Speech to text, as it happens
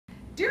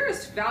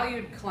Dearest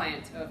valued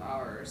client of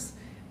ours,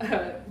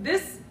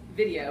 this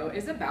video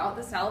is about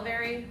the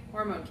salivary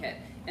hormone kit,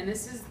 and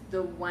this is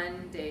the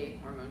 1-day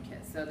hormone kit.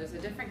 So there's a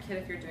different kit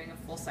if you're doing a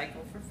full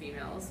cycle for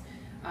females,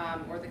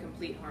 or the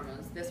complete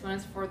hormones. This one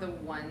is for the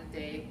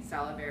 1-day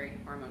salivary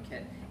hormone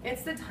kit.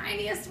 It's the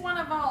tiniest one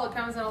of all. It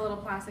comes in a little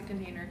plastic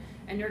container,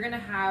 and you're gonna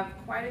have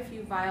quite a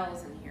few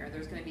vials in here.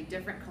 There's gonna be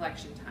different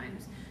collection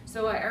times.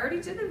 So I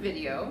already did a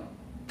video.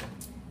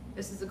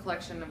 This is a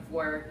collection of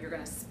where you're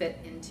gonna spit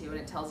into, and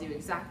it tells you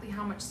exactly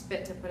how much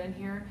spit to put in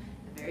here.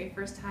 The very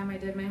first time I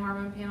did my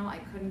hormone panel, I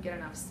couldn't get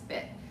enough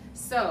spit.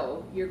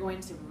 So you're going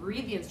to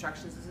read the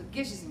instructions. It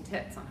gives you some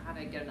tips on how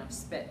to get enough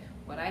spit.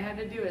 What I had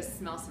to do is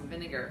smell some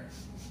vinegar,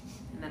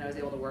 and then I was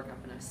able to work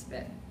up enough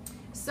spit.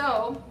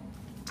 So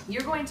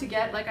you're going to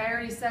get, like I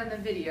already said in the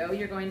video,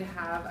 you're going to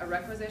have a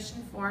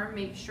requisition form.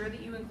 Make sure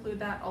that you include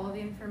that, all of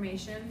the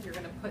information. You're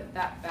going to put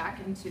that back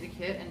into the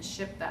kit and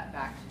ship that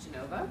back to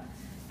Genova.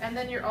 And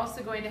then you're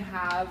also going to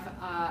have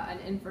an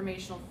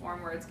informational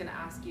form where it's going to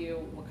ask you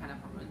what kind of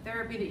hormone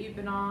therapy that you've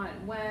been on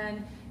and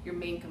when, your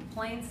main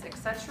complaints,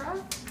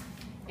 etc.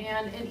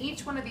 And in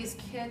each one of these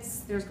kits,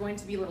 there's going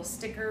to be little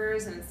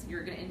stickers, and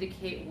you're going to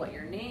indicate what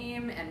your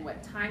name and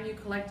what time you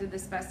collected the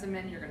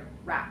specimen. You're going to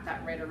wrap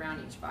that right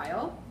around each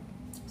vial.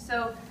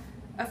 So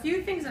a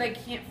few things that I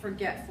can't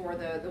forget for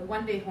the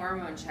 1-day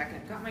hormone check, and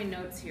I've got my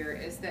notes here,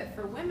 is that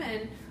for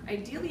women,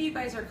 ideally you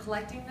guys are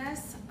collecting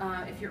this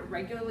if you're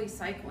regularly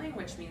cycling,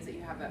 which means that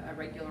you have a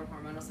regular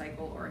hormonal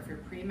cycle, or if you're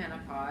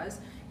premenopause,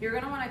 you're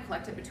going to want to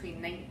collect it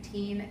between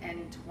 19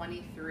 and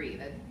 23,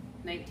 the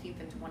 19th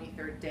and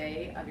 23rd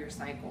day of your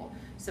cycle.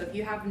 So if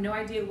you have no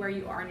idea where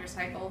you are in your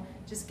cycle,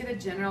 just get a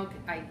general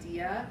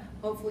idea.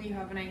 Hopefully you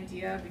have an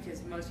idea,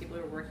 because most people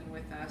who are working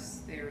with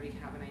us, they already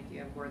have an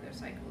idea of where their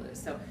cycle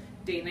is. So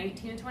day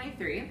 19 and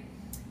 23,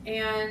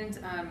 and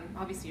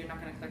obviously you're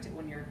not going to collect it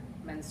when you're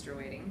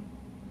menstruating.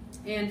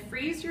 And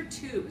freeze your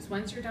tubes.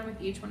 Once you're done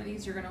with each one of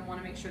these, you're going to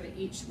want to make sure that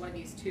each one of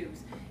these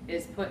tubes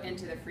is put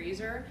into the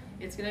freezer.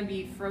 It's going to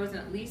be frozen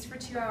at least for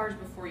 2 hours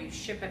before you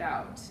ship it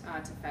out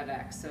to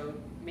FedEx, so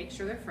make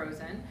sure they're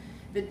frozen.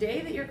 The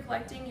day that you're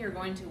collecting, you're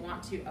going to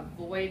want to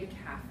avoid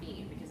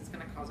caffeine, because it's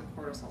going to cause a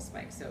cortisol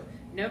spike. So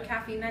no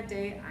caffeine that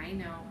day. I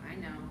know,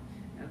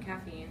 no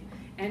caffeine.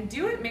 And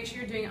make sure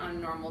you're doing it on a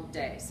normal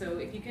day. So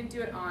if you can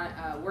do it on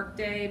a work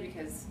day,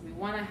 because we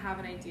want to have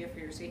an idea for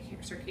your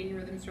circadian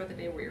rhythms throughout the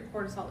day, where your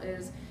cortisol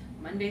is.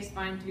 Monday's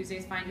fine,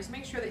 Tuesday's fine. Just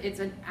make sure that it's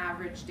an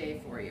average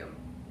day for you.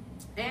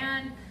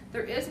 And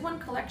there is one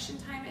collection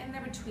time in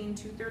there between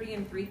 2:30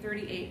 and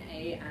 3:38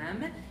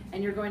 a.m.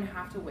 and you're going to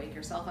have to wake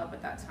yourself up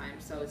at that time.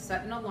 So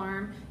set an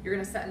alarm. You're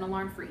going to set an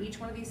alarm for each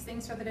one of these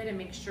things throughout the day to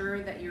make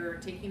sure that you're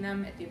taking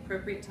them at the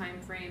appropriate time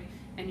frame.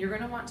 And you're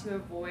going to want to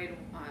avoid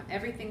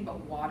everything but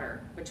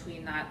water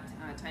between that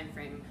time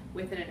frame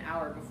within an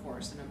hour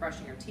before. So no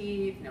brushing your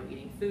teeth, no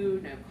eating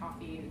food, no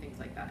coffee, and things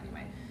like that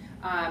anyway.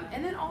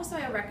 And then also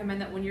I recommend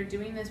that when you're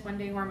doing this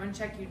 1-day hormone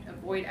check, you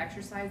avoid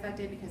exercise that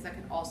day, because that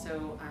could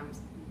also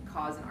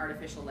cause an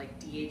artificial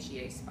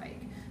DHEA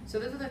spike. So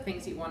those are the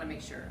things you want to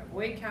make sure.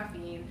 Avoid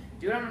caffeine,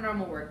 do it on a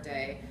normal work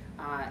day,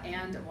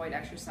 and avoid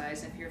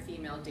exercise if you're a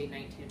female, day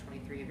 19 and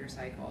 23 of your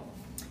cycle.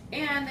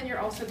 And then you're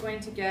also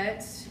going to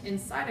get,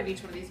 inside of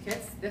each one of these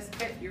kits, this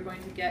kit, you're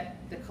going to get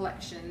the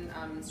collection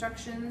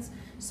instructions.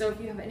 So if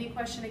you have any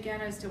question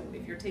again as to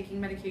if you're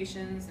taking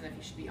medications and if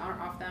you should be on or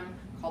off them,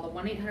 call the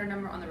 1-800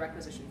 number on the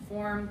requisition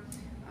form.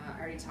 I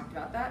already talked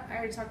about that, I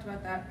already talked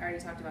about that, I already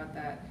talked about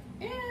that.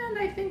 And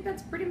I think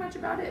that's pretty much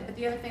about it. But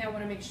the other thing I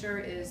want to make sure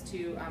is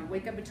to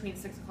wake up between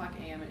 6 o'clock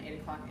a.m. and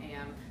 8 o'clock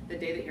a.m. the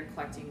day that you're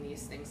collecting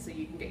these things, so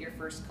you can get your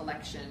first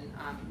collection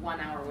 1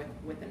 hour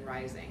within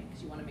rising,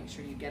 because you want to make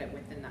sure you get it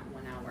within that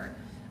 1 hour.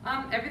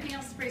 Everything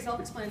else is pretty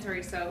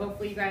self-explanatory, so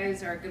hopefully you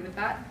guys are good with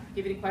that. If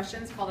you have any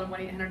questions, call the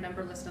 1-800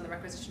 number listed on the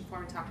requisition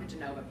form and talk to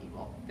Genova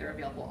people. They're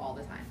available all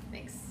the time.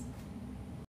 Thanks.